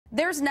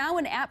There's now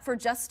an app for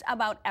just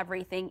about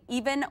everything,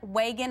 even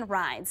wagon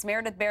rides.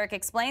 Meredith Barrick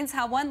explains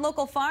how one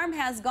local farm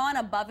has gone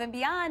above and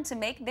beyond to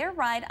make their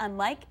ride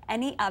unlike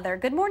any other.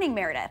 Good morning,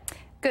 Meredith.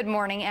 Good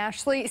morning,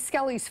 Ashley.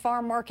 Skelly's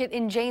Farm Market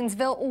in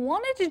Janesville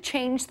wanted to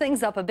change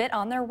things up a bit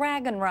on their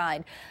wagon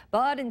ride.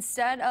 But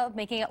instead of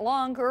making it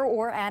longer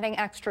or adding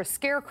extra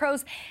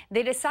scarecrows,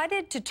 they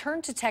decided to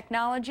turn to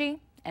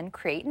technology and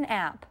create an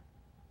app.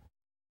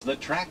 The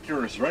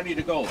tractor is ready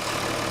to go.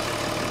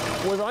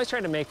 We've always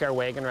tried to make our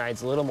wagon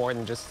rides a little more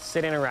than just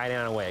sitting and riding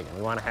on a wagon.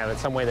 We want to have it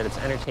some way that it's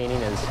entertaining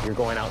as you're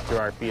going out through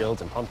our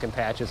fields and pumpkin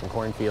patches and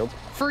cornfields.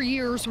 For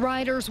years,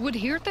 riders would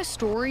hear the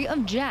story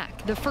of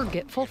Jack, the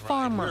forgetful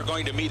farmer. We're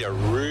going to meet a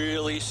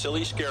really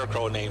silly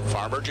scarecrow named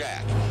Farmer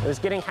Jack. It was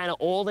getting kind of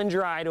old and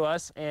dry to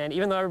us, and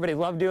even though everybody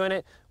loved doing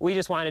it, we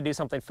just wanted to do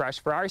something fresh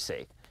for our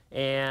sake.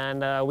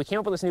 And we came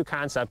up with this new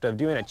concept of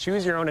doing a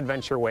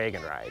choose-your-own-adventure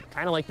wagon ride,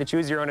 kind of like the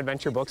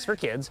choose-your-own-adventure books for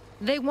kids.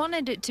 They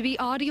wanted it to be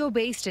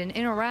audio-based and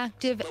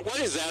interactive. But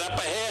what is that up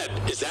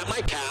ahead? Is that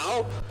my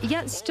cow?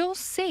 Yet still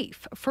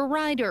safe for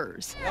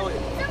riders. Oh,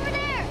 It's over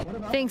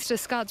there. Thanks to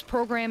Scott's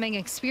programming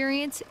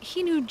experience,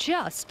 he knew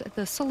just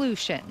the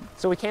solution.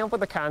 So we came up with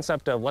the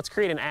concept of let's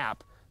create an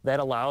app that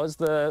allows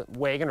the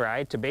wagon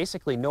ride to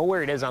basically know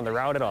where it is on the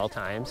route at all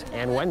times,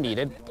 and when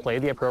needed, play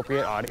the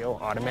appropriate audio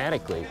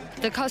automatically.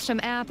 The custom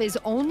app is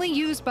only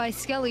used by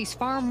Skelly's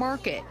Farm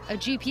Market. A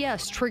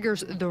GPS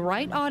triggers the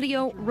right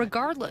audio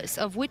regardless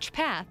of which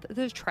path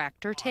the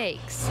tractor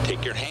takes.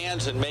 Take your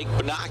hands and make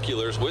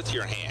binoculars with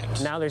your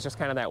hands. Now there's just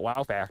kind of that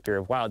wow factor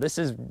of, wow, this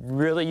is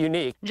really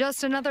unique.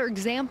 Just another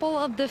example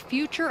of the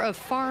future of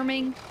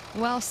farming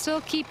while still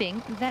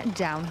keeping that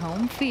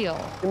down-home feel.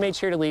 We made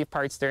sure to leave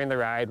parts during the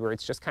ride where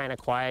it's just kind of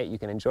quiet. You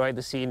can enjoy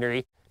the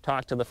scenery,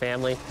 talk to the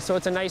family. So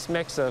it's a nice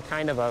mix of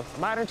kind of a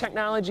modern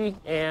technology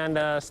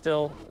and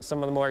still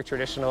some of the more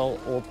traditional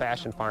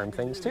old-fashioned farm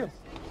things too.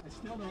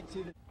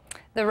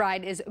 The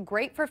ride is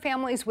great for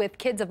families with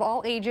kids of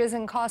all ages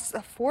and costs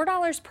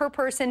 $4 per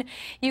person.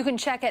 You can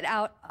check it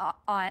out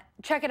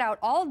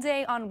all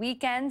day on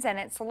weekends, and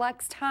it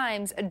selects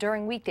times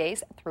during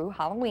weekdays through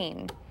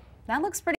Halloween. That looks pretty